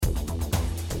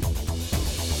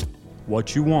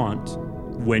what you want,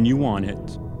 when you want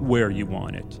it, where you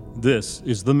want it. This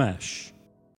is The Mesh.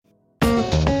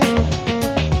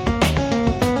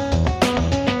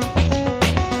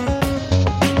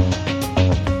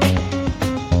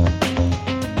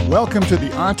 Welcome to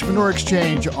the Entrepreneur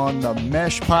Exchange on the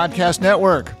Mesh Podcast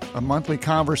Network, a monthly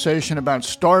conversation about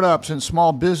startups and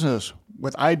small business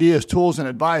with ideas, tools, and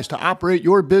advice to operate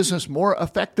your business more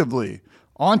effectively.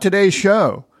 On today's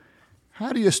show,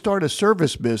 how do you start a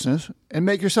service business and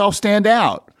make yourself stand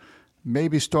out?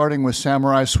 Maybe starting with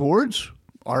samurai swords?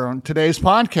 Or on today's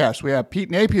podcast, we have Pete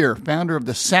Nappier, founder of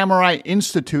the Samurai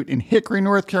Institute in Hickory,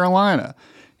 North Carolina.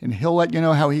 And he'll let you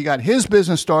know how he got his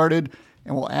business started,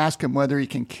 and we'll ask him whether he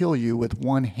can kill you with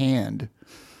one hand.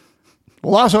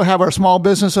 We'll also have our Small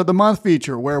Business of the Month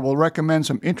feature, where we'll recommend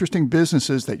some interesting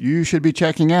businesses that you should be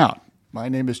checking out. My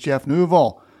name is Jeff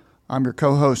Newville. I'm your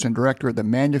co-host and director at the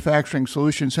Manufacturing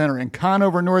Solutions Center in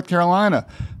Conover, North Carolina.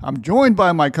 I'm joined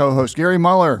by my co-host, Gary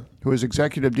Muller, who is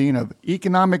Executive Dean of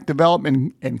Economic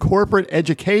Development and Corporate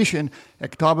Education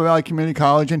at Catawba Valley Community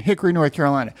College in Hickory, North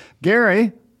Carolina.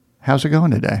 Gary, how's it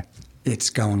going today? It's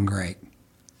going great.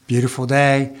 Beautiful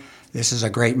day. This is a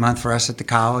great month for us at the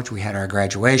college. We had our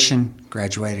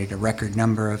graduated a record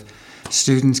number of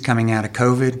students coming out of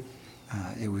COVID.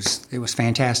 It was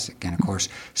fantastic. And, of course,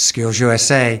 Skills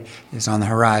USA is on the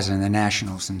horizon in the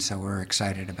Nationals, and so we're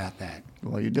excited about that.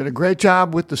 Well, you did a great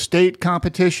job with the state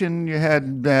competition. You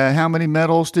had how many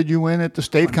medals did you win at the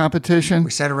state competition? We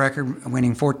set a record,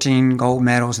 winning 14 gold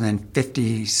medals, and then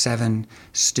 57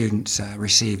 students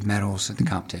received medals at the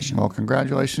competition. Well,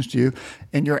 congratulations to you.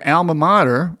 And your alma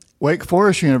mater, Wake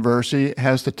Forest University,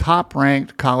 has the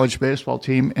top-ranked college baseball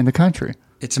team in the country.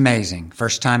 It's amazing.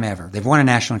 First time ever. They've won a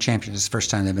national championship. It's the first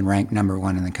time they've been ranked number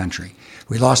one in the country.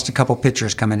 We lost a couple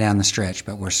pitchers coming down the stretch,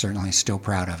 but we're certainly still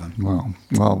proud of them.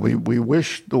 Well, we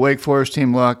wish the Wake Forest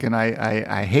team luck, and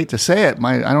I hate to say it,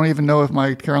 I don't even know if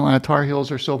my Carolina Tar Heels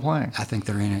are still playing. I think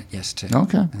they're in it, yes, too.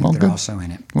 Okay. I think they're also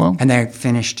in it. Well, and they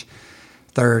finished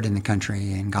third in the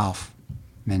country in golf,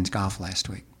 men's golf last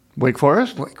week. Wake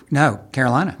Forest? No,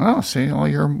 Carolina. Oh, see,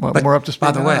 you're more up to speed.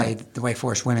 By the way, the Wake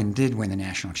Forest women did win the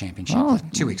national championship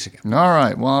 2 weeks ago. All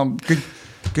right. Well,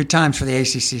 good times for the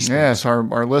ACC sports. Yes,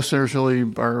 our listeners really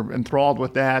are enthralled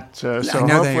with that. So I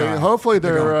know hopefully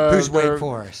they're who's Wake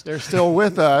Forest? They're still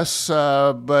with us.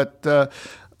 But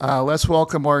let's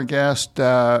welcome our guest,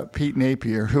 Pete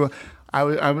Nappier, who.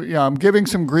 I'm giving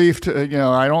some grief to,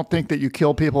 I don't think that you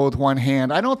kill people with one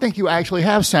hand. I don't think you actually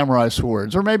have samurai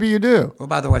swords, or maybe you do. Well,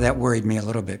 by the way, that worried me a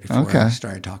little bit before I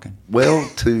started talking. Well,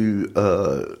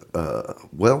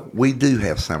 we do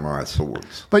have samurai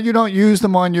swords. But you don't use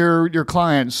them on your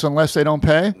clients unless they don't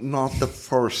pay? Not the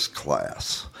first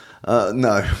class.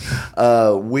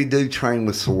 No. We do train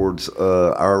with swords.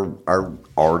 Our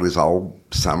art is all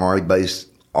samurai-based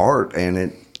art, and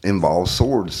it involves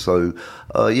swords. So,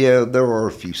 there are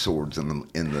a few swords in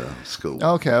the school.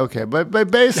 Okay. But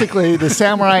basically, the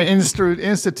Samurai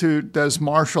Institute does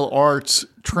martial arts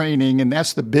training, and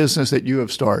that's the business that you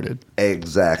have started.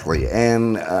 Exactly.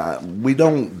 And we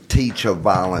don't teach a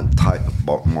violent type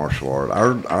of martial art.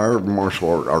 Our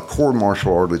martial art, our core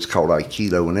martial art is called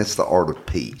Aikido, and it's the art of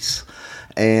peace.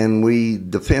 And we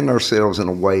defend ourselves in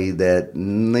a way that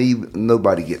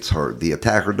nobody gets hurt. The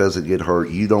attacker doesn't get hurt.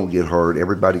 You don't get hurt.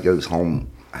 Everybody goes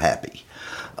home happy.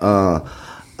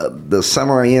 The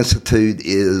Samurai Institute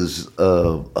is,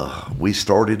 we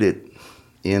started it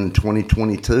in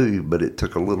 2022, but it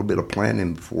took a little bit of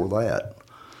planning before that.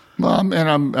 Well,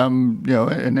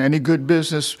 and any good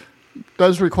business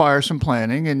does require some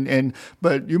planning,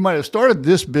 but you might have started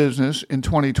this business in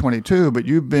 2022, but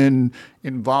you've been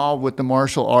involved with the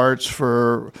martial arts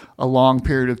for a long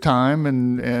period of time,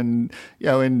 and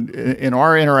in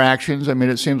our interactions, I mean,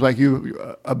 it seems like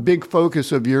a big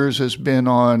focus of yours has been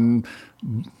on,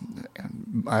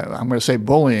 I'm going to say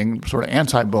bullying, sort of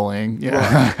anti-bullying.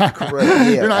 Right. Correct. Yeah,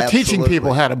 you're not absolutely. teaching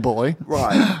people how to bully,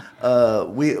 right?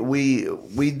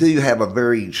 We do have a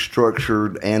very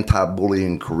structured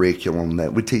anti-bullying curriculum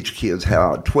that we teach kids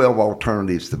 12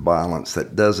 alternatives to violence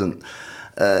that doesn't.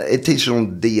 It teaches them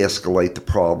to de-escalate the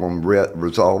problem,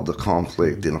 resolve the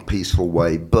conflict in a peaceful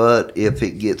way. But if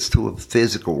it gets to a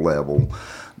physical level,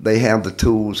 they have the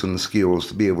tools and the skills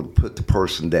to be able to put the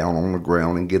person down on the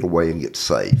ground and get away and get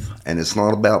safe. And it's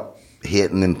not about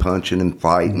hitting and punching and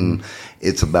fighting.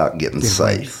 It's about getting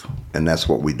safe. And that's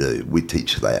what we do. We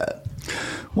teach that.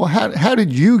 Well, how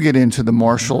did you get into the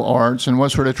martial arts, and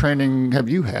what sort of training have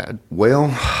you had? Well,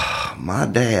 my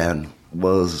dad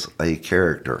was a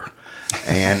character,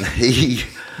 and he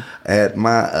At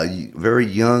my very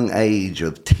young age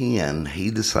of 10,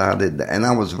 he decided, and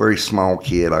I was a very small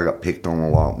kid. I got picked on a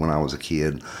lot when I was a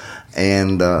kid.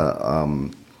 And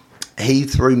he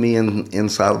threw me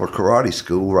inside of a karate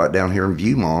school right down here in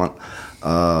Viewmont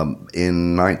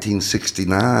in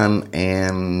 1969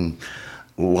 and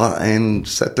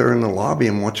sat there in the lobby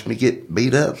and watched me get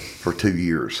beat up for 2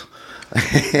 years.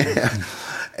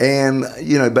 And,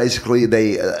 basically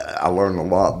I learned a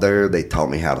lot there. They taught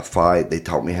me how to fight. They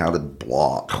taught me how to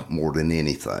block more than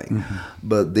anything. Mm-hmm.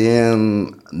 But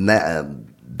then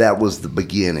that was the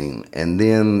beginning. And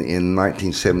then in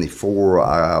 1974,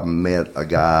 I met a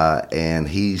guy, and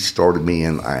he started me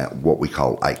in what we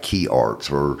call Aikido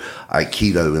arts, or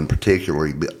Aikido in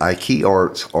particular. But Aikido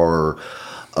arts are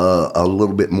a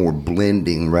little bit more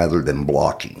blending rather than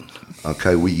blocking.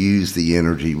 Okay, we use the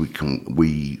energy. We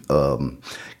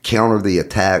counter the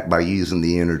attack by using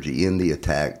the energy in the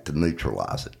attack to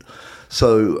neutralize it.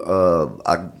 So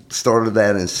I started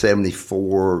that in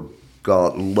 74,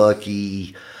 got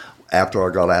lucky after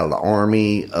I got out of the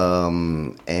Army,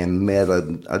 and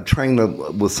I trained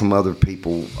with some other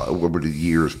people over the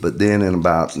years. But then in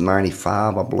about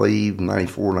 95, I believe,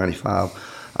 94, 95,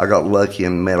 I got lucky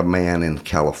and met a man in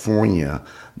California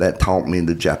that taught me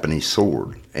the Japanese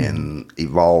sword and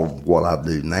evolved what I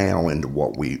do now into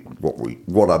what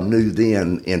I knew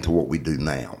then into what we do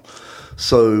now.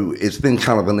 So it's been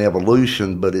kind of an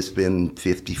evolution, but it's been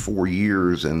 54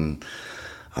 years, and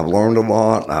I've learned a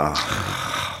lot.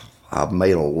 I've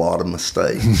made a lot of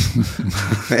mistakes,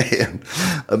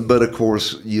 but of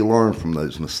course you learn from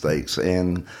those mistakes,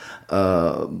 but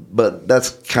that's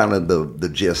kind of the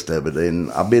gist of it.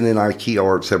 And I've been in Aikido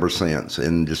arts ever since,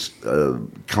 and just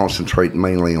concentrate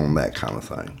mainly on that kind of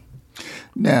thing.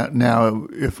 Now,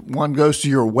 if one goes to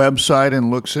your website and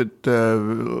looks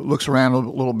around a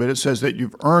little bit, it says that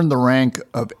you've earned the rank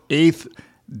of 8th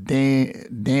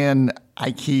Dan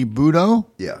Aikibudo,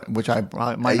 which I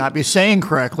might not be saying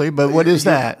correctly, but what is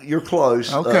that? You're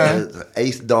close. Okay.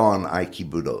 8th Dan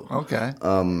Aikibudo. Okay.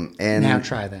 And now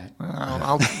try that.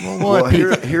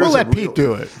 We'll let Pete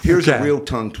do it. Here's a real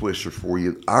tongue twister for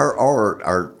you.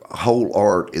 Our whole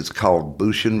art is called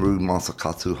Bushinru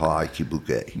Masakatsu Ha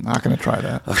Aikibuke. Not going to try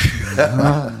that.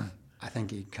 I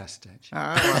think he cussed at you.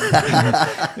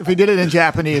 If he did it in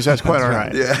Japanese, that's quite all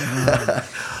right. Yeah.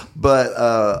 But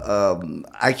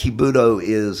Aikibudo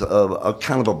is a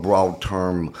kind of a broad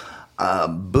term.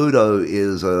 Budo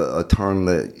is a term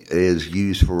that is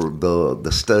used for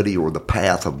the study or the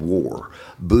path of war.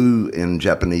 Bu in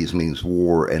Japanese means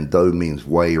war, and do means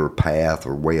way or path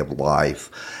or way of life.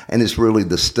 And it's really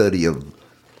the study of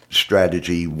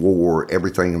strategy, war,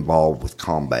 everything involved with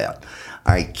combat.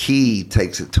 Aiki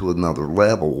takes it to another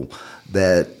level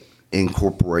that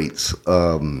incorporates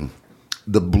the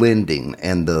blending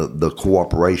and the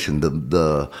cooperation,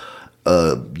 the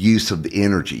use of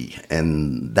energy.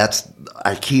 And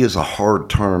Aiki is a hard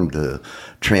term to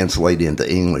translate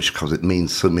into English because it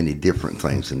means so many different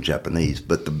things in Japanese.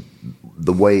 But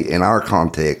the way, in our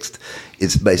context,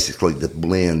 it's basically to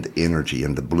blend energy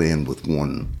and to blend with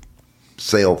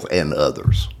oneself and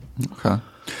others. Okay.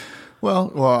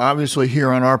 Well, obviously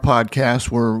here on our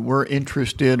podcast, we're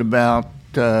interested about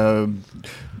how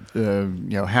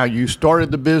you started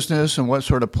the business and what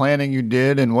sort of planning you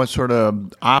did and what sort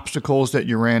of obstacles that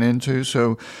you ran into.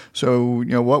 So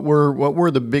what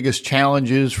were the biggest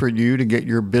challenges for you to get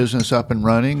your business up and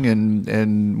running,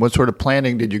 and what sort of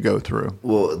planning did you go through?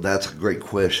 Well, that's a great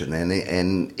question,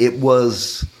 and it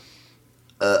was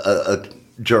a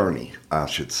journey, I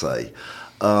should say.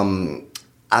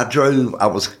 I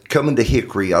was coming to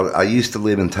Hickory. I used to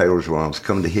live in Taylorsville. I was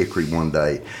coming to Hickory one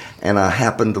day, and I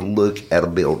happened to look at a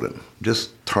building.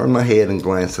 Just turned my head and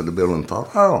glanced at the building and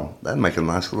thought, oh, that'd make a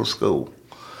nice little school.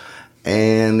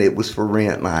 And it was for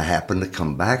rent, and I happened to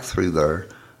come back through there,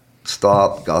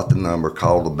 stopped, got the number,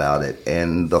 called about it,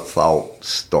 and the thought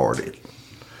started.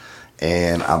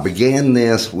 And I began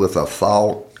this with a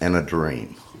thought and a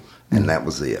dream, and that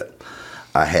was it.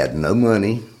 I had no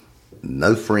money,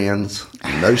 no friends,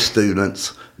 no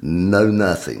students, no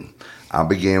nothing. I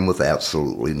began with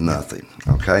absolutely nothing,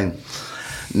 okay?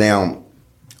 Now,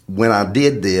 when I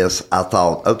did this, I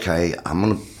thought, okay, I'm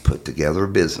going to put together a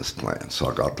business plan. So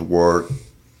I got to work,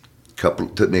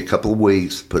 Took me a couple of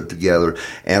weeks to put it together.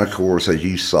 And of course, as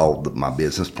you saw my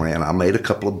business plan, I made a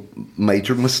couple of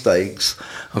major mistakes,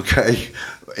 okay,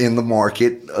 in the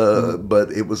market,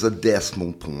 but it was a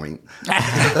decimal point.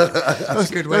 That's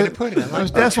a good way to put it.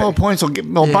 Those decimal points will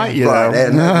bite you. Right, Though.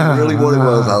 and really what it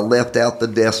was, I left out the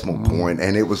decimal point,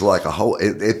 and it was like a whole,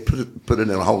 it put it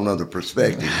in a whole nother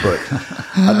perspective. But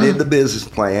I did the business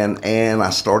plan, and I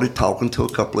started talking to a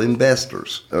couple of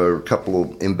investors, or a couple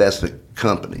of investment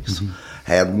companies.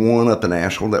 Had one up in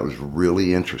Asheville that was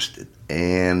really interested,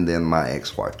 and then my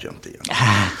ex-wife jumped in,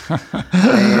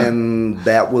 and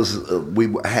that was we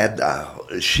went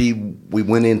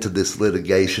into this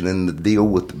litigation, and the deal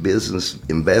with the business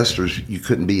investors, you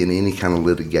couldn't be in any kind of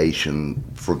litigation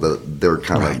for their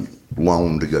kind of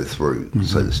loan to go through,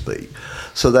 so to speak.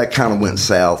 So that kind of went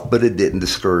south, but it didn't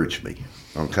discourage me.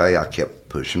 Okay, I kept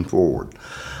pushing forward.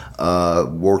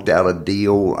 Worked out a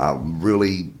deal. I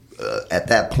really. At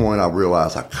that point, I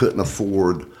realized I couldn't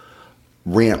afford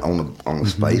rent on the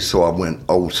space, so I went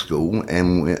old school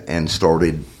and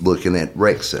started looking at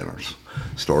rec centers.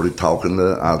 Started talking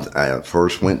to. I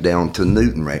first went down to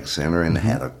Newton Rec Center and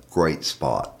had a great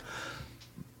spot.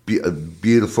 A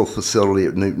beautiful facility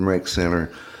at Newton Rec Center.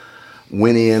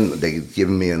 Went in. They had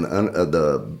given me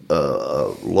the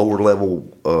lower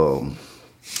level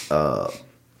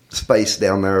space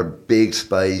down there, big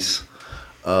space.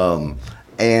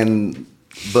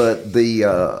 But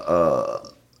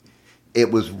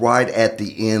it was right at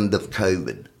the end of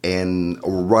COVID,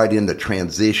 or right in the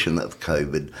transition of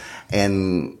COVID,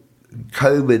 and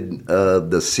COVID,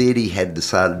 the city had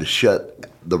decided to shut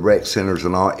the rec centers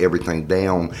and everything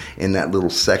down in that little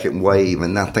second wave,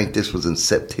 and I think this was in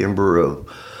September of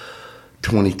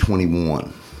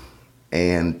 2021,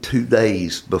 and 2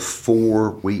 days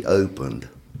before we opened,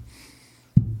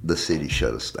 the city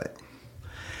shut us down.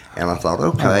 And I thought,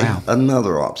 okay,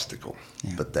 another obstacle.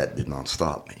 Yeah. But that did not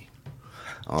stop me.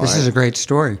 This is a great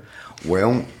story.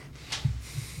 Well,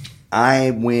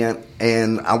 I went,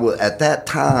 and at that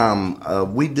time,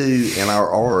 we do, in our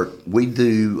art, we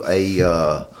do a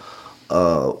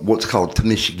what's called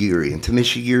tameshigiri. And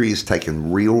tameshigiri is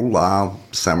taking real live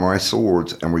samurai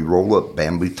swords, and we roll up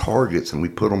bamboo targets, and we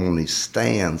put them on these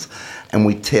stands, and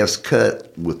we test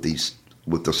cut with the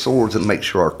swords and make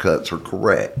sure our cuts are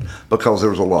correct, because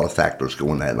there's a lot of factors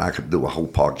going that, and I could do a whole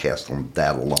podcast on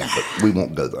that alone, but we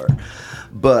won't go there.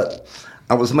 But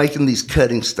I was making these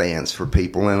cutting stands for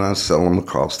people, and I sell them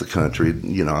across the country.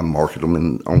 You know, I market them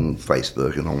on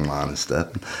Facebook and online and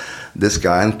stuff. This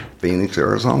guy in Phoenix,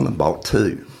 Arizona, bought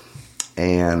 2,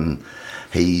 and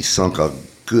he sunk a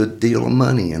good deal of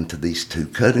money into these 2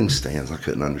 cutting stands. I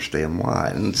couldn't understand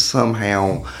why. And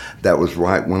somehow that was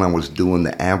right when I was doing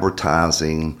the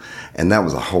advertising, and that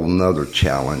was a whole nother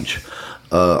challenge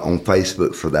on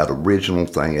Facebook for that original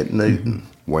thing at Newton.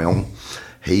 Well,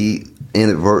 he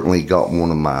inadvertently got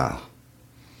one of my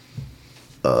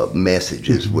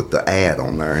messages with the ad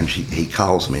on there, and he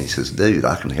calls me and he says, "Dude,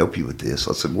 I can help you with this."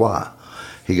 I said, "Why?"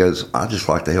 He goes, "I just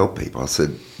like to help people." I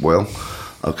said, "Well,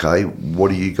 okay, what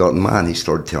do you got in mind?" He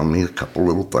started telling me a couple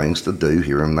little things to do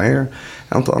here and there.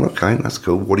 And I thought, okay, that's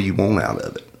cool. What do you want out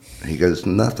of it? He goes,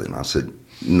 "Nothing." I said,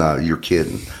 "No, you're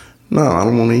kidding." "No, I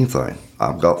don't want anything.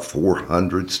 I've got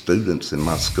 400 students in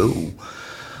my school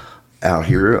out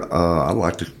here. I'd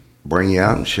like to bring you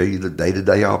out and show you the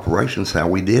day-to-day operations, how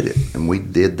we did it." And we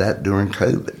did that during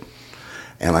COVID.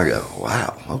 And I go,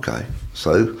 wow, okay.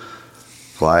 So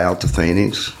fly out to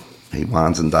Phoenix. He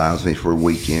wines and dines me for a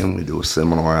weekend. We do a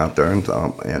seminar out there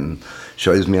and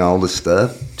shows me all this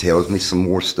stuff, tells me some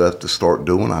more stuff to start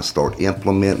doing. I start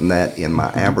implementing that in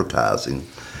my advertising,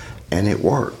 and it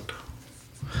worked.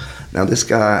 Now, this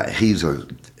guy, he's a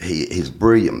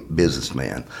brilliant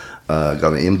businessman.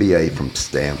 Got an MBA from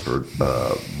Stanford,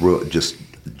 just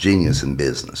genius in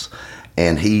business.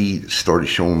 And he started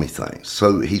showing me things.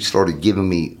 So he started giving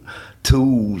me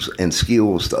tools and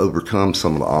skills to overcome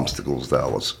some of the obstacles that I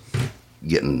was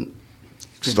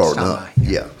starting up.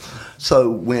 Yeah.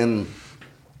 So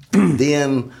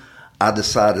then I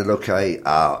decided, okay,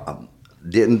 I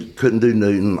couldn't do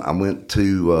Newton. I went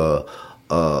to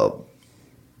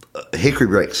Hickory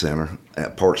Rec Center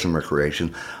at Parks and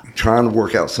Recreation, trying to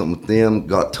work out something with them.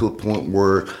 Got to a point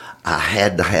where I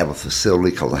had to have a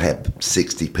facility because I had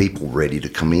 60 people ready to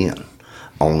come in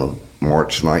on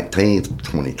March 19th,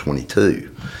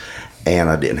 2022. And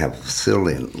I didn't have a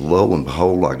facility. And lo and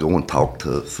behold, I go and talk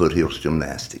to Foothills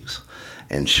Gymnastics.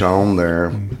 And Sean there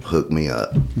hooked me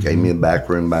up, gave me a back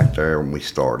room back there, and we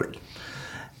started.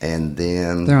 And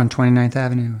then... They're on 29th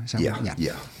Avenue? Is that right?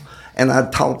 Yeah. And I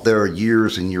taught there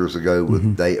years and years ago with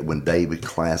when David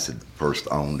Class had first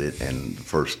owned it and the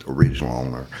first original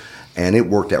owner. And it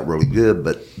worked out really good,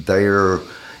 but there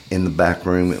in the back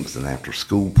room, it was an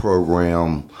after-school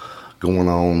program going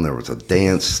on. There was a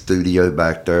dance studio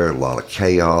back there, a lot of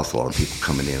chaos, a lot of people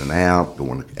coming in and out,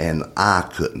 and I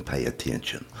couldn't pay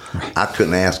attention. I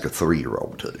couldn't ask a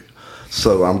 3-year-old to.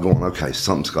 So I'm going, okay,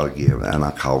 something's got to give. And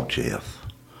I called Jeff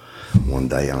one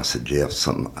day, and I said, Jeff,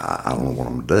 I don't know what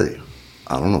I'm going to do.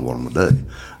 I don't know what I'm going to do.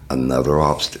 Another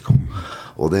obstacle.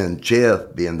 Well, then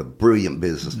Jeff, being the brilliant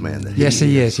businessman that he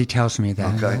is. He tells me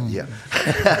that. Okay, yeah.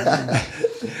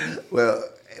 Well,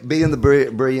 being the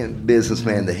brilliant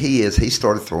businessman that he is, he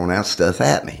started throwing out stuff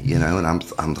at me, and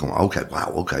I'm going, okay,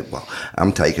 well,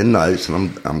 I'm taking notes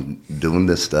and I'm doing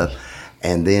this stuff.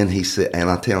 And then he said,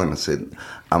 and I tell him, I said,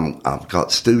 I've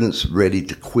got students ready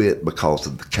to quit because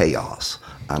of the chaos.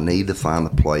 I need to find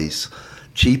a place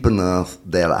cheap enough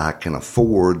that I can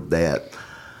afford that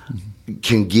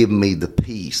can give me the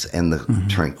peace and the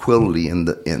tranquility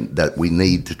that we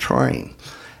need to train.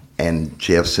 And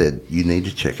Jeff said, you need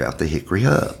to check out the Hickory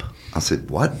Hub. I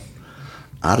said, what?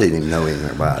 I didn't even know anything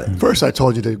about it. First, I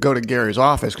told you to go to Gary's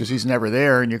office because he's never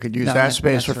there, and you could use that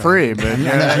space for free. But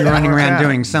you're running around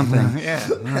doing something. Yeah.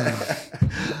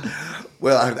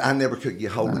 Well, I never could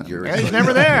get hold of Gary. Yeah, he's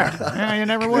never there. Yeah, you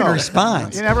never will. Good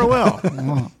response. You never will.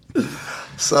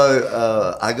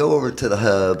 So I go over to the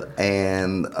hub,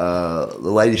 and the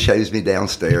lady shows me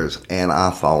downstairs, and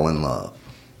I fall in love.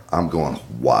 I'm going,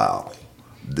 wow,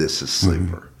 this is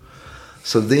super.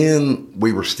 So then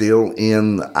we were still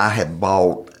I had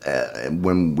bought,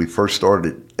 when we first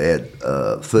started at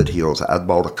Foothills, I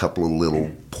bought a couple of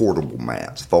little portable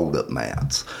mats, fold-up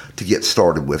mats, to get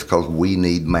started with because we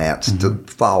need mats to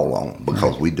fall on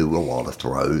because we do a lot of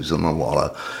throws and a lot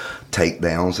of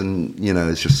takedowns, and,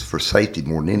 it's just for safety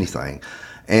more than anything.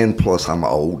 And plus, I'm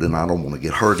old and I don't want to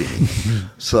get hurt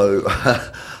anymore. So,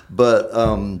 but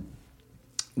I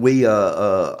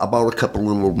bought a couple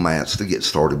of little mats to get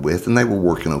started with, and they were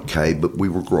working okay, but we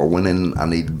were growing and I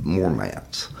needed more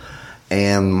mats.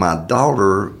 And my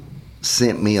daughter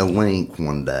sent me a link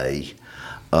one day.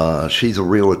 She's a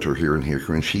realtor here in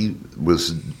Hickory, and she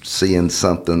was seeing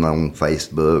something on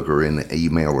Facebook or in an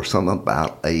email or something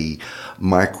about a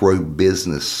micro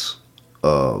business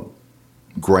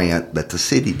grant that the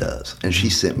city does. And she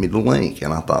sent me the link,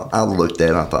 and I looked at it,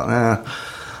 and I thought,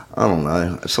 I don't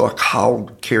know. So I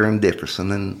called Karen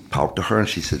Dickerson and talked to her, and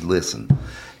she said, listen,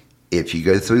 if you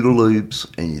go through the loops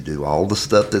and you do all the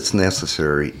stuff that's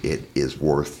necessary, it is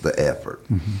worth the effort.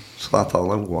 So I thought,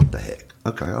 oh, what the heck?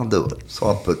 Okay, I'll do it. So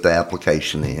I put the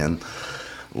application in.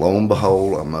 Lo and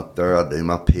behold, I'm up there, I do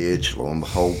my pitch. Lo and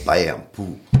behold, bam,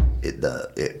 poof, it does.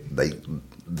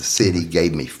 The city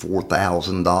gave me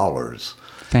 $4,000.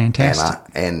 Fantastic.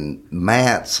 And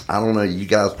mats, I don't know, you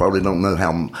guys probably don't know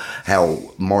how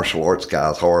martial arts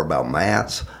guys are about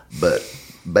mats, but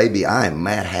baby, I am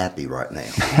mat happy right now.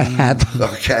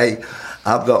 Okay?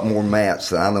 I've got more mats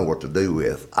than I know what to do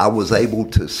with. I was able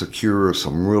to secure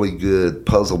some really good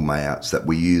puzzle mats that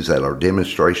we use at our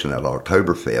demonstration at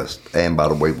Oktoberfest. And by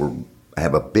the way, we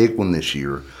have a big one this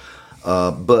year.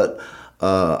 But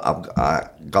I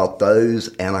got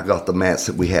those, and I got the mats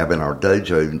that we have in our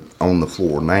dojo on the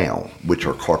floor now, which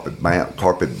are carpet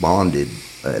bonded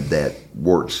that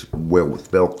works well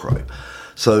with Velcro.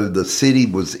 So the city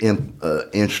was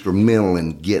instrumental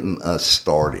in getting us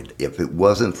started. If it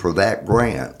wasn't for that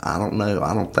grant, I don't know.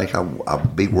 I don't think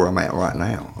I'd be where I'm at right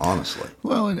now, honestly.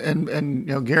 Well, and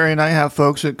Gary and I have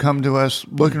folks that come to us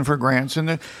looking for grants,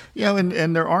 and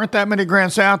and there aren't that many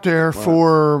grants out there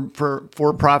for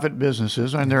profit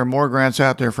businesses, and there are more grants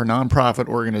out there for nonprofit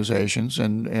organizations,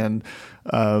 and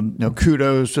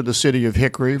kudos to the city of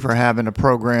Hickory for having a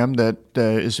program that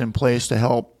is in place to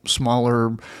help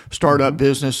smaller startup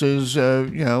businesses.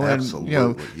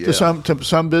 Absolutely, to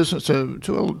some business,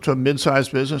 to a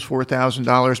mid-sized business,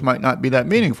 $4,000 might not be that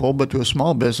meaningful, but to a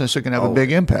small business, it can have a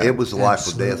big impact. It was life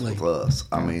or death with us.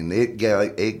 I mean, it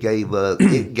gave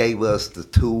us the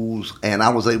tools, and I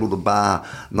was able to buy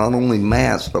not only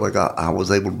mats, but I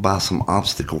was able to buy some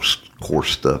obstacle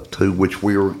course stuff too, which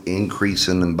we're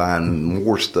increasing and buying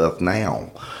more stuff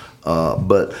now.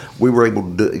 But we were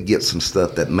able to get some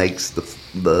stuff that makes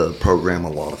the program a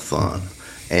lot of fun.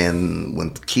 And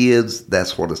with the kids,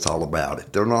 that's what it's all about.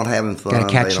 If they're not having fun, got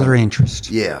to catch their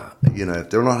interest. Yeah, if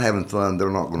they're not having fun, they're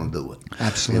not going to do it.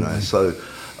 Absolutely. So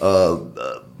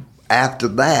after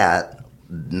that,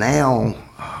 now,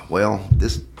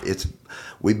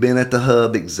 we've been at the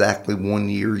hub exactly 1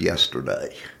 year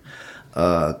yesterday.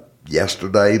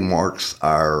 Yesterday marks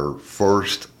our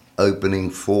first opening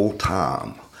full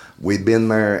time. We've been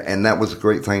there, and that was a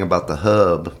great thing about the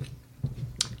hub.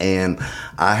 And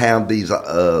I have these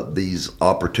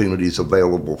opportunities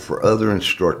available for other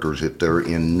instructors if they're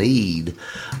in need.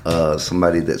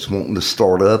 Somebody that's wanting to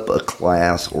start up a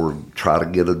class or try to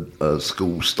get a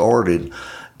school started,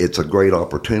 it's a great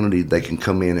opportunity. They can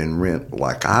come in and rent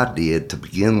like I did to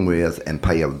begin with and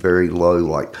pay a very low,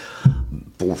 like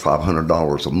 $400 or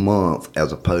 $500 a month,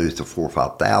 as opposed to $4,000 or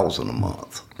 $5,000 a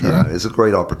month. Yeah. It's a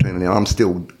great opportunity. I'm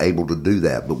still able to do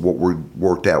that. But what we're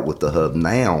worked out with the hub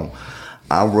now,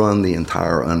 I run the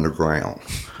entire underground.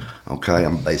 Okay,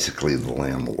 I'm basically the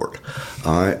landlord.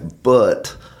 All right,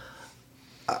 but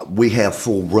we have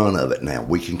full run of it now.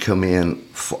 We can come in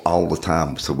all the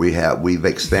time. So we've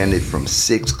expanded from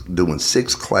doing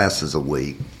 6 classes a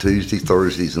week, Tuesday,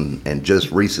 Thursdays, and just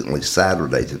recently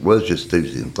Saturdays. It was just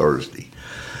Tuesday and Thursday.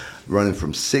 Running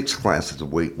from 6 classes a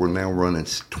week, we're now running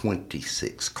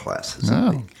 26 classes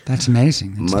a week. That's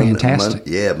amazing. That's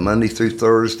fantastic. Monday through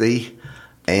Thursday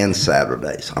and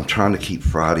Saturdays. I'm trying to keep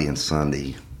Friday and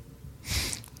Sunday.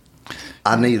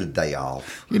 I need a day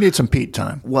off. You need some Pete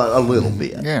time. Well, a little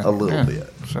bit. A little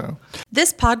bit. So,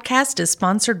 This podcast is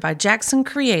sponsored by Jackson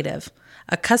Creative,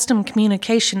 a custom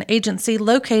communication agency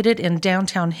located in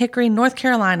downtown Hickory, North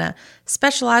Carolina,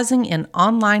 specializing in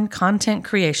online content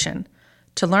creation.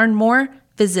 To learn more,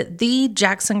 visit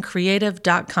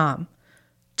thejacksoncreative.com.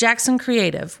 Jackson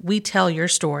Creative, we tell your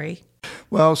story.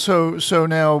 well, so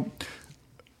now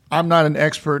I'm not an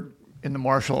expert in the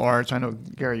martial arts. I know,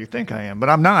 Gary, you think I am, but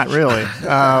I'm not really.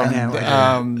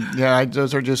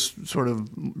 Those are just sort of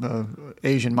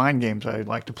Asian mind games I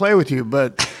like to play with you.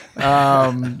 But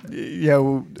I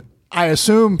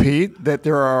assume, Pete, that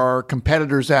there are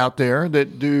competitors out there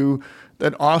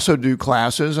that also do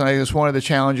classes, and I guess one of the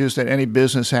challenges that any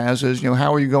business has is,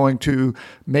 how are you going to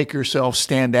make yourself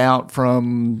stand out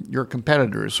from your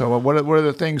competitors? So what are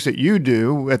the things that you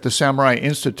do at the Samurai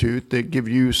Institute that give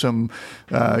you some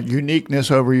uniqueness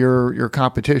over your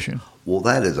competition? Well,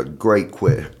 that is a great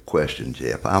question,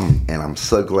 Jeff. I'm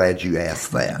so glad you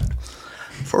asked that.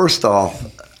 First off,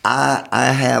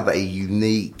 I have a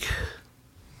unique.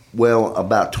 Well,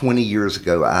 about 20 years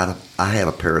ago, I had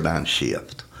a paradigm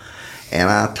shift. And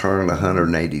I turned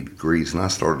 180 degrees, and I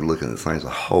started looking at things a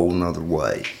whole nother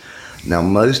way. Now,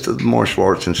 most of the martial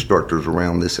arts instructors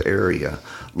around this area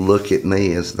look at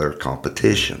me as their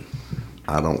competition.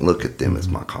 I don't look at them as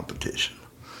my competition.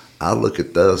 I look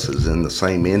at us as in the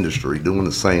same industry, doing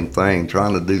the same thing,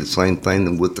 trying to do the same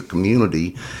thing with the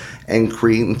community, and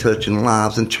creating, touching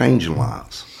lives, and changing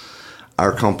lives.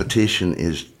 Our competition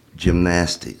is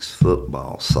gymnastics,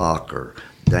 football, soccer,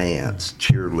 dance,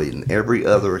 cheerleading, every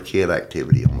other kid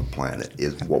activity on the planet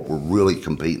is what we're really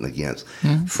competing against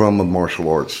from a martial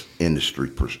arts industry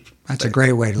perspective. That's a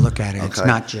great way to look at it. Okay. It's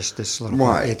not just this little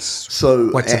part. It's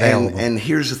what's available. And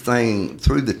here's the thing,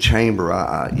 through the chamber,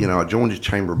 I joined the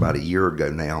chamber about a year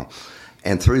ago now,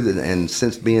 and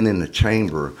since being in the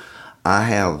chamber, I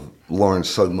have learned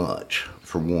so much.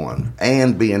 For one,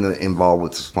 and being involved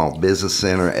with the Small Business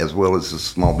Center as well as the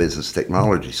Small Business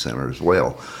Technology Center as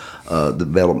well.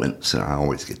 Development Center. I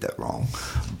always get that wrong,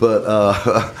 but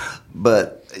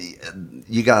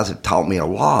you guys have taught me a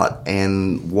lot,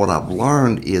 and what I've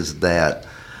learned is that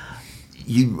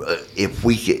if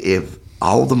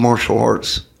all the martial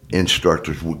arts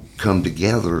instructors would come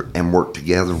together and work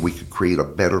together, we could create a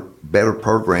better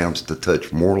programs to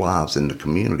touch more lives in the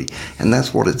community, and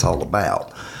that's what it's all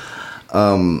about.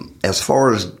 As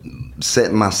far as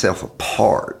setting myself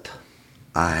apart,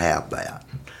 I have that.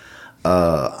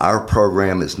 Our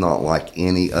program is not like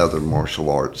any other martial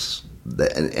arts.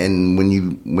 And when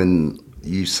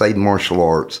you say martial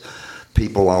arts,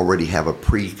 people already have a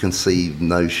preconceived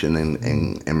notion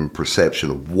and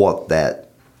perception of what that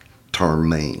term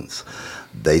means.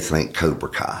 They think Cobra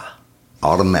Kai.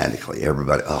 Automatically,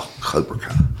 everybody, Cobra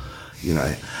Kai.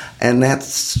 And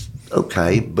that's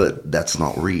okay, but that's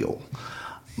not real.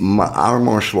 Our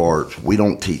martial arts, we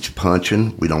don't teach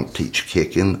punching, we don't teach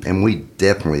kicking, and we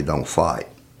definitely don't fight.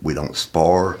 We don't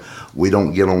spar, we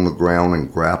don't get on the ground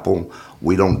and grapple,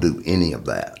 we don't do any of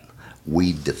that.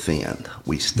 We defend.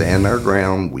 We stand our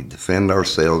ground, we defend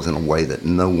ourselves in a way that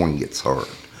no one gets hurt.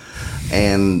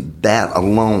 And that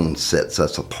alone sets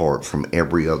us apart from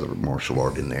every other martial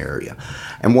art in the area.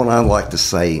 And what I like to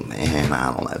say,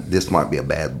 I don't know, this might be a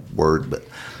bad word, but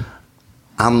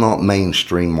I'm not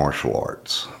mainstream martial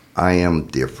arts. I am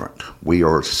different. We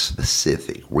are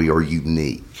specific. We are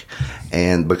unique.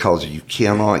 And because you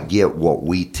cannot get what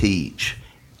we teach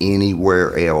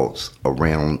anywhere else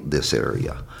around this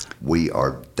area, we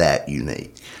are that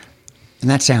unique. And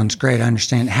that sounds great. I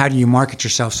understand. How do you market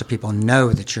yourself so people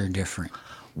know that you're different?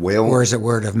 Well, or is it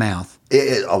word of mouth?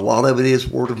 A lot of it is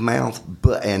word of mouth,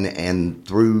 but and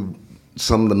through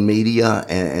some of the media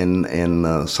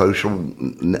and social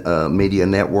media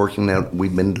networking that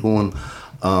we've been doing,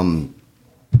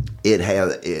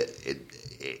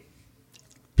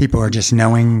 People are just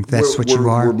knowing that's what you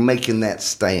are? We're making that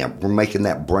stamp. We're making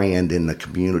that brand in the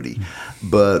community.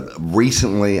 But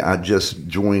recently, I just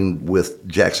joined with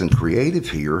Jackson Creative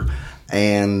here,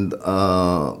 and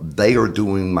they are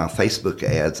doing my Facebook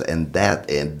ads, and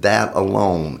that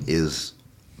alone is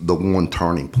the one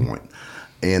turning point.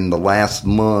 In the last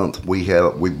month, we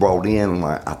brought in,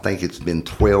 I think it's been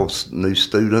 12 new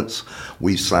students.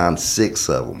 We've signed 6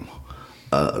 of them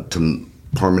to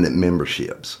permanent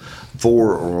memberships.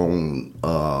 4 are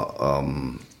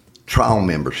on trial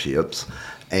memberships,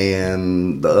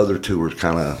 and the other 2 are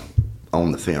kind of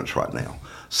on the fence right now.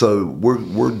 So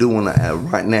we're doing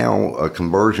right now a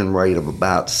conversion rate of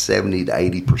about 70 to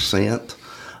 80%.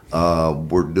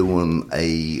 We're doing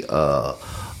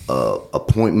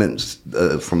appointments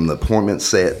from the appointment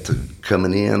set to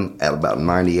coming in at about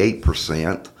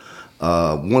 98%.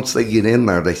 Once they get in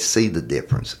there, they see the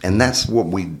difference, and that's what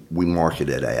we market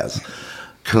it as.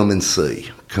 Come and see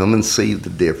the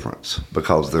difference,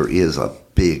 because there is a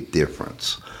big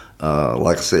difference.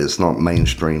 Like I said, it's not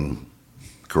mainstream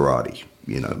karate,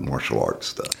 martial arts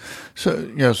stuff.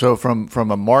 So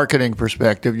from a marketing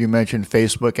perspective, you mentioned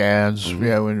Facebook ads,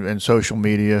 and social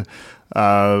media.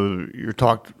 You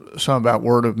talked some about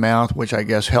word of mouth, which I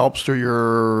guess helps through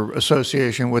your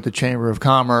association with the Chamber of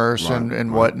Commerce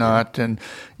and whatnot. And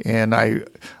I,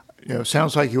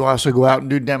 sounds like you also go out and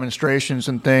do demonstrations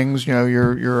and things. You're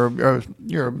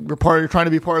trying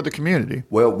to be part of the community.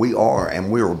 Well, we are,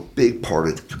 and we're a big part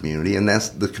of the community, and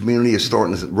the community is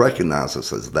starting to recognize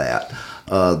us as that.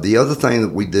 The other thing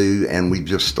that we do, and we've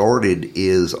just started,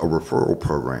 is a referral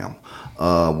program.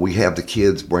 We have the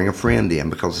kids bring a friend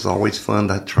in, because it's always fun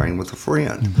to train with a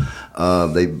friend.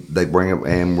 Mm-hmm. They bring it,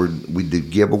 and we do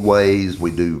giveaways.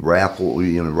 We do raffle.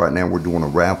 Right now we're doing a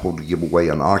raffle to give away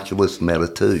an Oculus Meta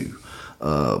 2,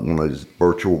 one of those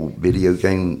virtual video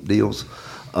game deals.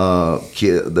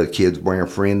 The kids bring a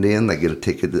friend in. They get a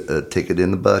ticket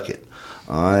in the bucket.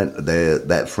 All right,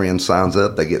 that friend signs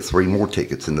up. They get 3 more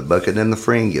tickets in the bucket, and the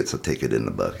friend gets a ticket in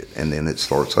the bucket, and then it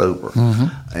starts over.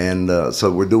 Mm-hmm. And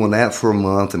so we're doing that for a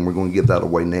month, and we're going to give that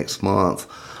away next month.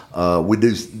 We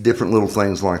do different little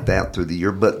things like that through the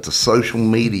year, but the social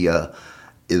media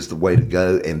is the way to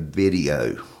go, and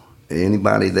video.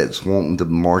 Anybody that's wanting to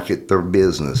market their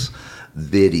business,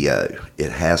 video.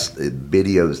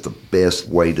 Video is the best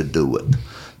way to do it,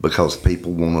 because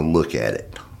people want to look at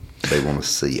it. They want to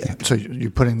see it. So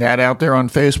you're putting that out there on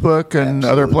Facebook and Absolutely.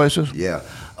 Other places? Yeah.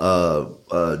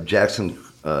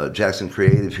 Jackson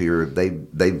Creative here,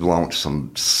 they've launched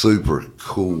some super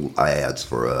cool ads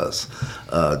for us.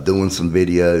 Doing some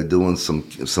video, doing some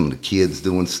of the kids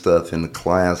doing stuff in the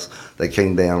class. They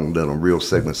came down and done a real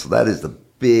segment. So that is a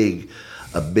big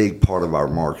part of our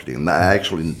marketing.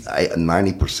 Actually,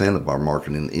 90% of our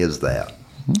marketing is that.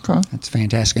 Okay. That's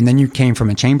fantastic. And then you came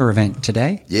from a chamber event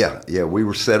today? Yeah. We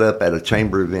were set up at a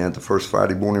chamber event, the first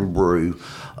Friday morning brew.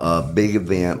 Big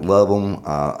event, love them.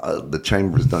 The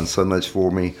chamber's done so much for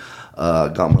me.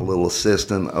 Got my little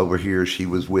assistant over here. She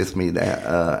was with me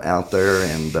out there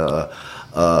and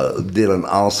did an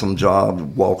awesome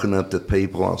job walking up to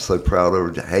people. I'm so proud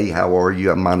of her. Hey, how are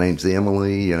you? My name's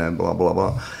Emily, blah, blah,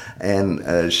 blah.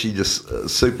 And she just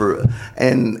super.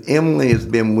 And Emily has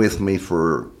been with me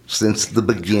since the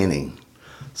beginning.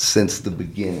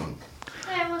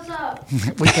 Hey, what's up?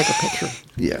 We take a picture.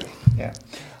 Yeah.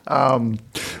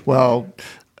 Well,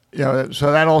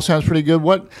 so that all sounds pretty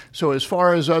good. So as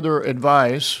far as other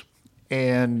advice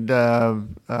and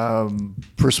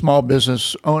for small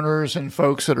business owners and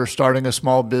folks that are starting a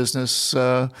small business,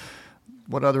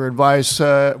 what other advice,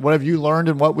 what have you learned,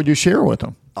 and what would you share with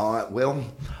them? All right, well,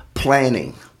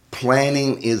 planning.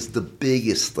 Planning is the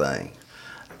biggest thing.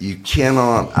 You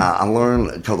cannot. I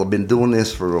learned, because I've been doing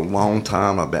this for a long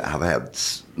time. I've had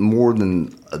more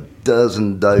than a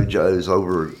dozen dojos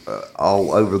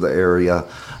all over the area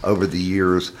over the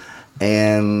years,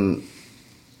 and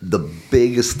the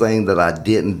biggest thing that I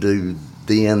didn't do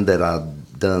then that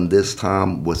I've done this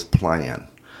time was plan.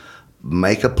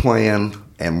 Make a plan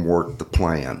and work the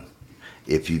plan.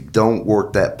 If you don't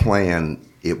work that plan,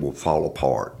 it will fall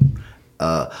apart.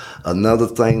 Another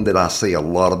thing that I see a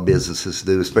lot of businesses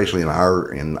do, especially in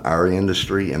our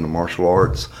industry, in the martial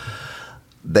arts,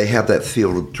 they have that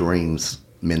field of dreams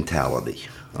mentality,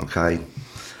 okay?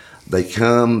 They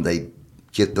come, they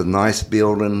get the nice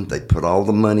building, they put all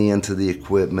the money into the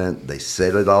equipment, they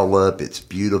set it all up, it's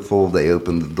beautiful, they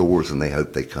open the doors and they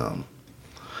hope they come.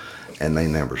 and they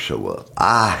never show up.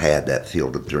 I had that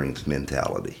Field of Dreams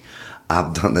mentality.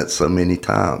 I've done that so many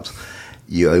times.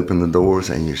 You open the doors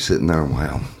and you're sitting there,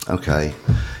 wow, okay,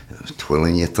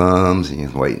 twiddling your thumbs and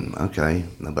you're waiting. Okay,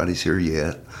 nobody's here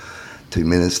yet. 2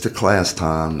 minutes to class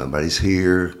time, nobody's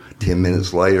here. 10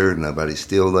 minutes later, nobody's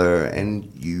still there,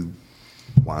 and you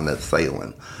wind up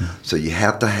failing. So you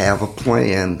have to have a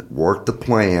plan, work the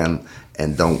plan,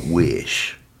 and don't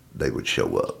wish they would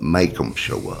show up. Make them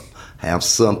show up. Have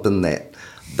something that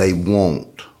they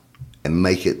want, and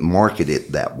market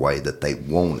it that way that they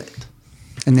want it.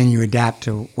 And then you adapt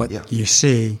to what Yeah. you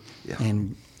see. Yeah.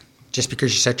 And just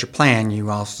because you set your plan, you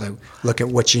also look at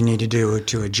what you need to do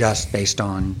to adjust based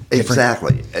on different...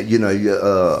 Exactly.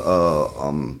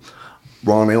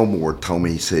 Ron Elmore told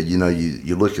me, he said,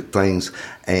 you look at things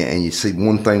and you see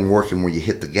one thing working where you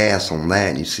hit the gas on that,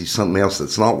 and you see something else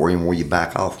that's not working where you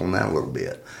back off on that a little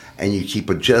bit. And you keep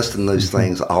adjusting those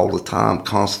things all the time,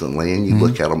 constantly, and you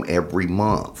look at them every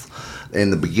month.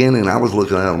 In the beginning, I was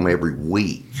looking at them every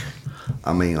week.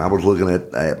 I mean, I was looking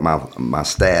at my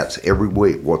stats every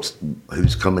week,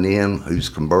 who's coming in, who's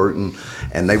converting,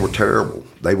 and they were terrible.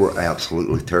 They were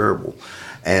absolutely terrible.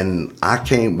 And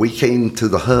we came to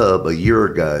the hub a year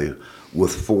ago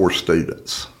with 4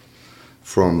 students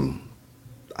from,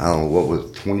 I don't know, what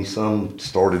was 20-some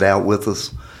started out with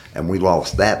us, and we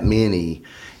lost that many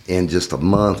in just a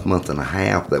month and a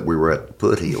half that we were at the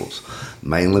foothills,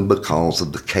 mainly because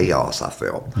of the chaos I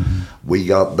felt. Mm-hmm. We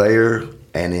got there,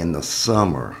 and in the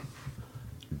summer,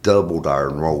 doubled our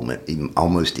enrollment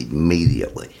almost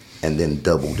immediately, and then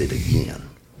doubled it again.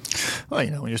 Well,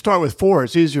 when you start with 4,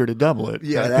 it's easier to double it.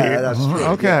 Yeah, that's true.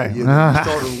 Okay. Yeah, you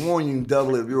start with 1, you can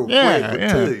double it real quick with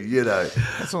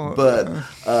 2, But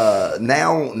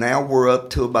now we're up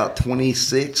to about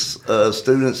 26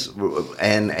 students,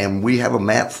 and we have a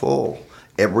mat full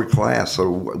every class. So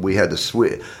we had to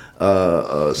split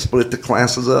the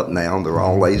classes up now. They're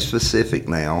all age specific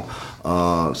now.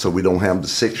 So we don't have the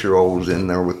 6-year-olds in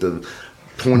there with the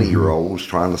 20-year-olds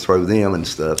trying to throw them and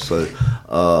stuff. So,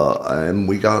 and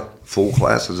we got full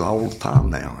classes all the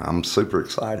time now. I'm super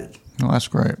excited. Well, that's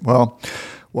great. Well,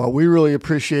 we really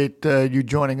appreciate you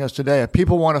joining us today. If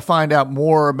people want to find out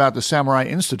more about the Samurai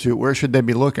Institute, where should they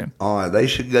be looking? They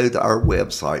should go to our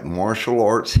website,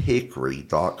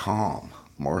 martialartshickory.com.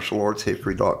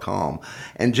 martialartshickory.com.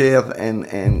 And Jeff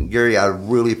and Gary, I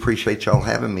really appreciate y'all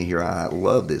having me here. I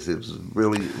love this. It was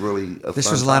really, really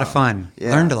This was a lot of fun.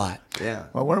 Yeah. Learned a lot. Yeah.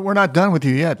 Well, we're not done with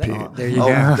you yet, Pete. There you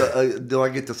go. Do I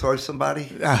get to throw somebody?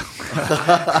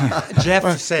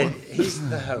 Jeff said he's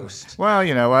the host. Well,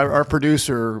 our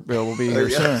producer will be here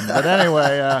soon. But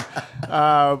anyway,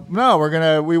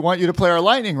 we want you to play our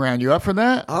lightning round. You up for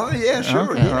that? Oh yeah,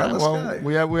 sure. Okay, Yeah, all right. let's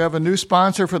go. We have a new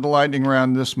sponsor for the lightning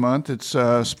round this month. It's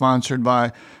sponsored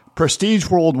by Prestige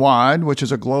Worldwide, which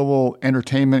is a global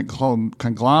entertainment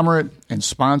conglomerate and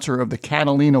sponsor of the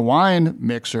Catalina Wine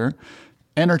Mixer.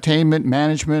 Entertainment,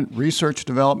 management, research,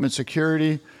 development,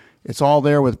 security. It's all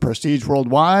there with Prestige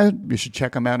Worldwide. You should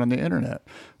check them out on the internet.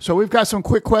 So we've got some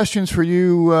quick questions for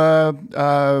you,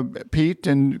 Pete,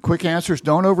 and quick answers.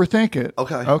 Don't overthink it.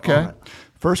 Okay. Okay. All right.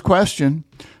 First question.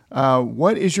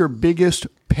 What is your biggest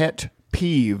pet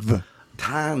peeve?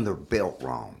 Tying their belt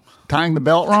wrong. Tying the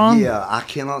belt wrong? Yeah, I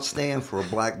cannot stand for a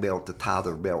black belt to tie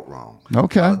their belt wrong.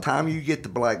 Okay. By the time you get the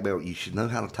black belt, you should know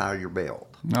how to tie your belt.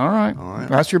 All right.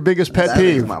 That's your biggest pet That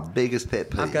peeve. is my biggest pet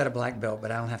peeve. I've got a black belt,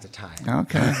 but I don't have to tie it.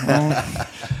 Okay.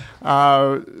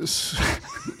 Well,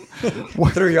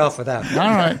 Threw you off with that. all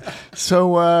right.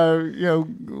 So, a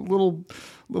little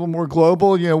more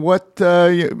global. What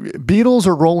Beatles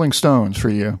or Rolling Stones for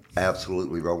you?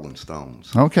 Absolutely Rolling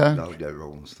Stones. Okay. Gotta go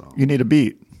Rolling Stones. You need a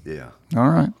beat. Yeah. All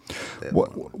right.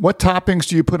 What toppings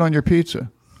do you put on your pizza?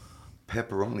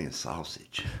 Pepperoni and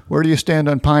sausage. Where do you stand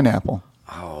on pineapple?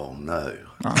 Oh, no.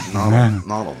 Not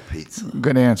on pizza.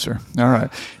 Good answer. All right.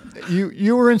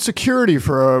 You were in security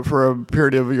for a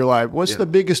period of your life. What's the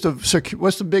biggest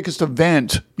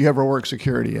event you ever worked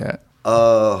security at?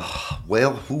 I've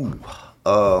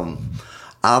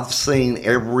seen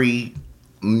every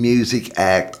music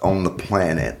act on the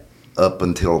planet up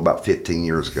until about 15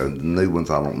 years ago. The new ones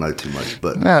I don't know too much,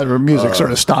 but The music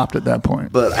sort of stopped at that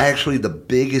point. But actually, the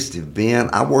biggest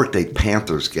event, I worked a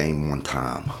Panthers game one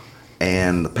time,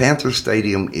 and the Panthers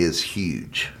stadium is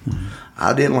huge. Mm-hmm.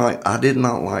 I did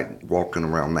not like walking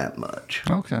around that much.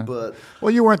 Okay. But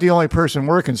you weren't the only person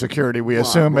working security, we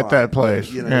assume, at that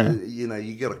place. But,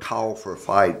 you get a call for a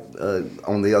fight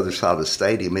on the other side of the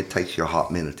stadium. It takes you a hot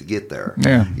minute to get there.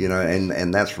 Yeah.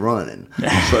 And that's running.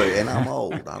 So, and I'm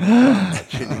old. I don't know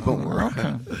much anymore.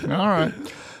 Okay. All right.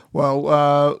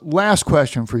 Well, last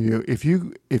question for you. If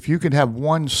you could have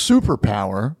one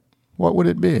superpower, what would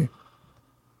it be?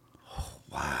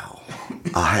 Wow.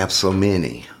 I have so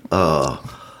many. One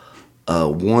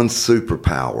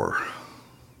superpower.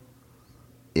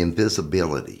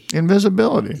 Invisibility.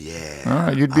 Invisibility. Yeah. All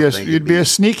right. You'd be a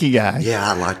sneaky guy.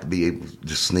 Yeah, I'd like to be able to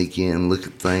just sneak in, look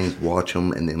at things, watch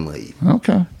them, and then leave.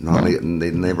 Okay.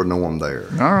 They never know I'm there.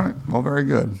 All right. Well, very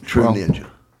good. True ninja.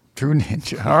 True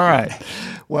ninja. All right.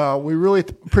 Well, we really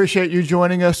appreciate you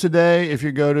joining us today. If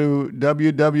you go to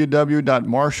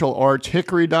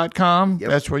www.martialartshickory.com,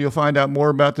 that's where you'll find out more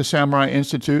about the Samurai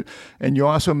Institute. And you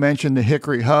also mentioned the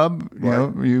Hickory Hub.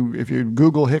 If you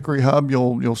Google Hickory Hub,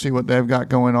 you'll see what they've got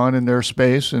going on in their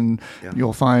space, and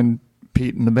you'll find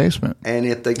Pete in the basement. And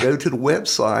if they go to the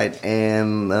website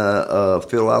and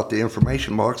fill out the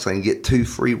information box, they can get 2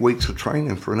 free weeks of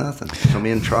training for nothing. Come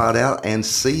in, try it out, and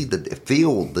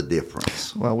feel the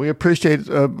difference. Well, we appreciate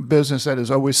a business that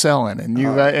is always selling, and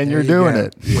you're doing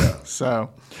it. Yeah. So.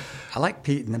 I like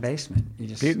Pete in the basement.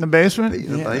 Pete in the basement? Pete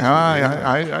in the basement.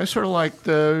 I sort of like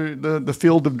the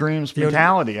Field of Dreams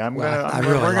mentality.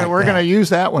 We're going to use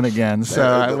that one again.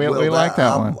 So we like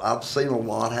that one. I've seen a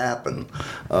lot happen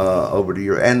over the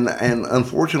year, and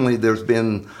unfortunately, there's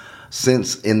been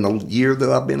since in the year that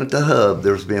I've been at the Hub,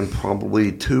 there's been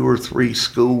probably 2 or 3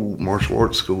 martial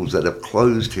arts schools that have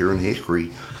closed here in Hickory.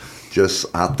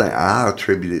 I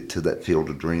attribute it to that Field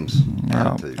of Dreams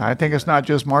attitude. I think it's not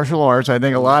just martial arts. I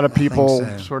think a lot of people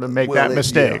sort of make that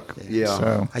mistake. Yeah.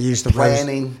 So I use the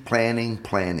planning,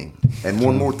 and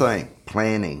one more thing,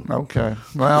 planning. Okay.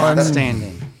 Well,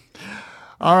 outstanding.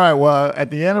 All right. Well, at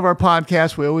the end of our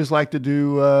podcast, we always like to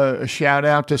do a shout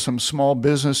out to some small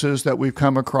businesses that we've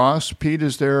come across. Pete,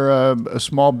 is there a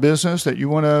small business that you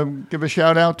want to give a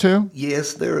shout out to?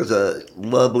 Yes, there is a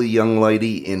lovely young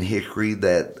lady in Hickory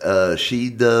that she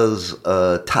does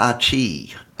Tai Chi.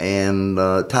 And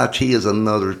Tai Chi is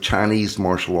another Chinese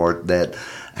martial art that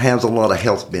has a lot of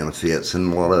health benefits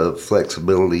and a lot of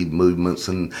flexibility movements,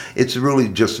 and it's really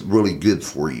good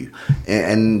for you.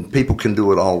 And people can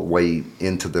do it all the way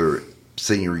into their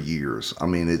senior years. I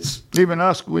mean, it's even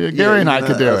us. Gary and I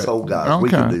could do it. Old guys, we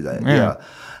can do that. Yeah.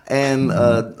 And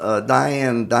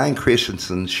Diane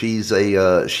Christensen, she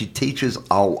teaches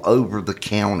all over the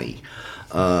county.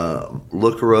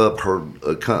 Look her up.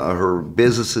 Her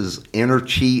business is Inner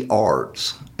Chi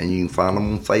Arts, and you can find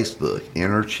them on Facebook,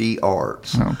 Inner Chi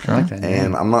Arts. Okay.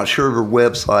 And I'm not sure of her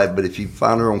website, but if you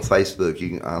find her on Facebook,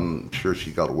 I'm sure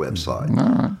she's got a website.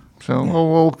 All right. So a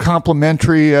little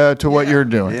complimentary to what you're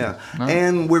doing. Yeah.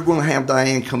 And we're going to have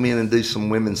Diane come in and do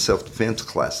some women's self-defense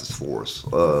classes for us,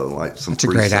 like some That's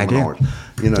free a great seminars.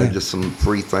 Idea. Just some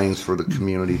free things for the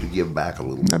community to give back a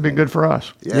little bit. That'd be good for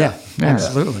us. Yeah,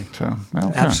 absolutely. So,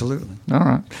 okay. Absolutely. All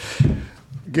right.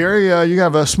 Gary, you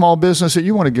have a small business that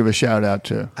you want to give a shout out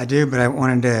to. I do, but I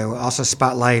wanted to also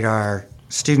spotlight our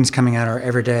students coming out of our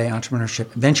Everyday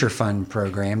Entrepreneurship Venture Fund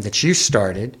program that you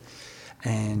started.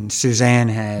 And Suzanne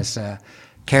has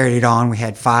carried it on. We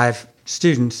had 5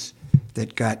 students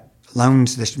that got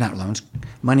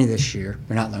money this year.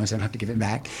 They're not loans, they don't have to give it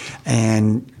back.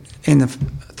 And in the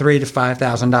 $3,000 to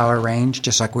 $5,000 range,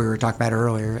 just like we were talking about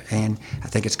earlier. And I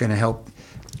think it's going to help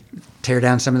tear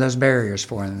down some of those barriers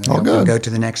for them. Help them go to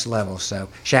the next level. So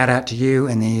shout out to you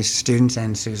and these students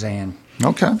and Suzanne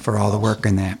for all the work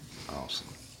in that. Awesome.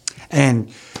 And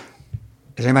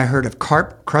has anybody heard of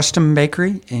Carp Crustum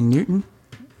Bakery in Newton?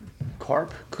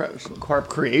 Carp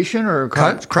Creation or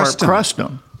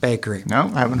Crustum Bakery? No,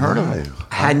 I haven't heard of it.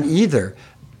 I hadn't either,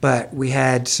 but we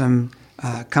had some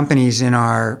companies in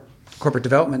our corporate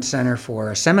development center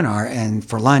for a seminar, and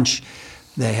for lunch,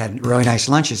 they had really nice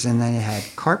lunches, and they had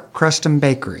Carp Crustum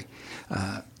Bakery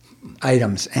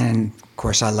items. And, of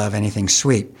course, I love anything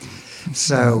sweet.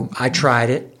 So I tried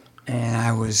it, and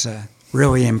I was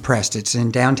really impressed. It's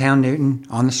in downtown Newton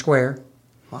on the square.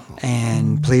 Wow.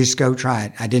 And please go try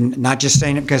it. I didn't, not just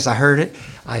saying it because I heard it.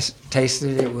 I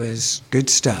tasted it. It was good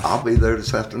stuff. I'll be there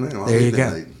this afternoon. There you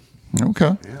go.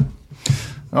 Okay. Yeah.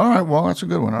 All right. Well, that's a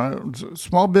good one.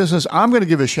 Small business I'm going to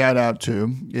give a shout out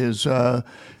to is, we're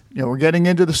getting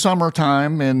into the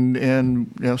summertime, and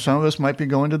some of us might be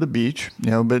going to the beach,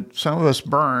 but some of us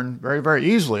burn very, very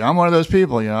easily. I'm one of those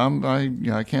people.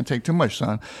 I can't take too much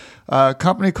sun. A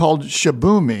company called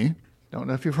Shibumi. Don't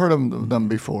know if you've heard of them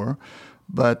before.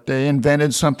 But they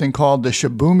invented something called the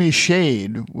Shibumi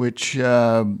Shade, which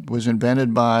was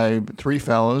invented by 3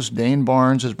 fellows, Dane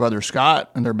Barnes, his brother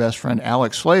Scott, and their best friend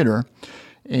Alex Slater.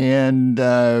 And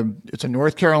it's a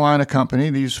North Carolina company.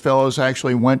 These fellows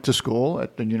actually went to school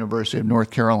at the University of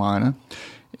North Carolina.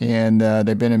 And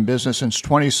they've been in business since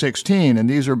 2016. And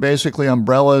these are basically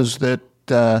umbrellas that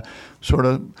sort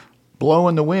of blow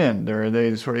in the wind.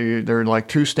 They're like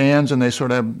two stands, and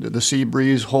the sea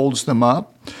breeze holds them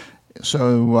up.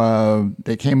 So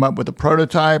they came up with a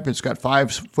prototype. It's got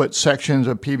 5-foot sections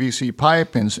of PVC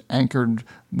pipe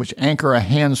which anchor a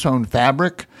hand-sewn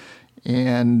fabric,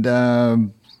 and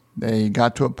they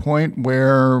got to a point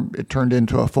where it turned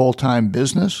into a full-time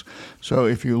business. So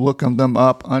if you look them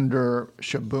up under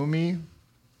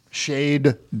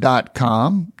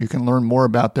ShibumiShade.com, you can learn more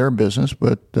about their business,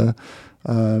 but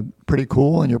pretty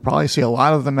cool. And you'll probably see a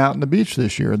lot of them out on the beach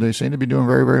this year. They seem to be doing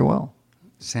very, very well.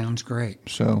 Sounds great.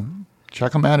 So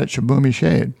check them out at Shibumi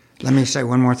Shade. Let me say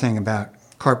one more thing about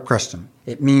carp crustum.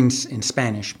 It means in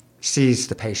Spanish, seize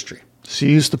the pastry.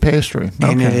 Seize the pastry.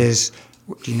 Okay. And it is,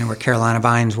 do you know where Carolina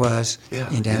Vines was?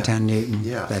 Yeah, in downtown Newton.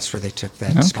 Yeah. That's where they took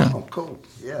that spot. Oh, cool.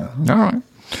 Yeah. All right.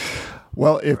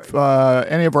 Well, if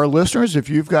any of our listeners, if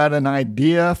you've got an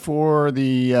idea for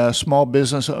the Small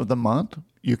Business of the Month,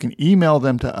 you can email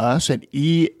them to us at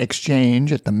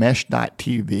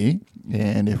exchange@themesh.tv.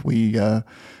 And if we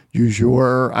use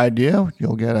your idea,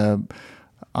 you'll get a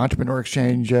Entrepreneur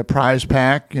Exchange prize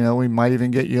pack. We might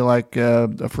even get you like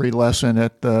a free lesson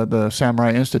at the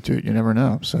Samurai Institute. You never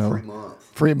know. So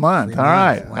Free month. All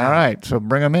right. Wow. All right. So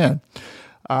bring them in.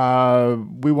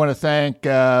 We want to thank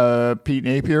Pete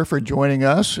Nappier for joining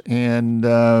us, and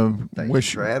Thanks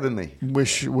for having me.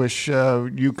 Wish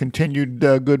you continued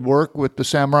good work with the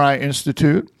Samurai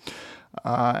Institute.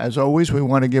 As always, we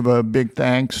want to give a big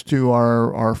thanks to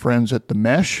our friends at The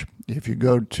Mesh. If you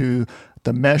go to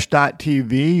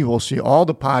themesh.tv, you will see all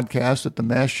the podcasts that The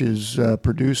Mesh is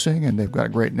producing, and they've got a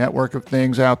great network of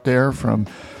things out there from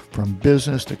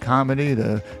business to comedy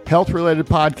to health-related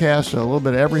podcasts, a little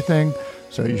bit of everything.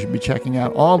 So you should be checking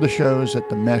out all the shows at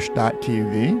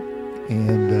themesh.tv.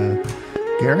 And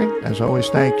Gary, as always,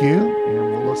 thank you.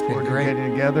 And we'll look forward to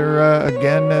getting together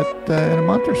again in a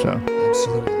month or so.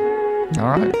 Absolutely. All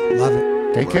right. Love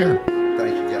it. Take care.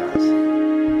 Thank you, guys.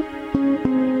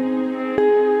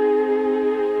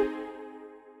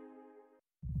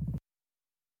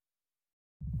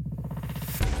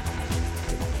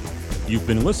 You've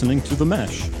been listening to The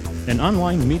Mesh, an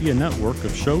online media network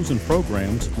of shows and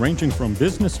programs ranging from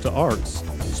business to arts,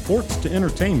 sports to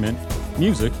entertainment,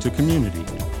 music to community.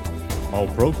 All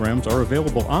programs are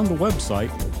available on the website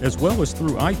as well as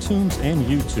through iTunes and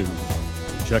YouTube.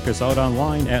 Check us out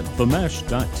online at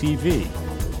themesh.tv.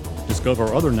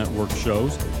 Discover other network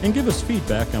shows and give us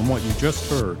feedback on what you just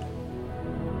heard.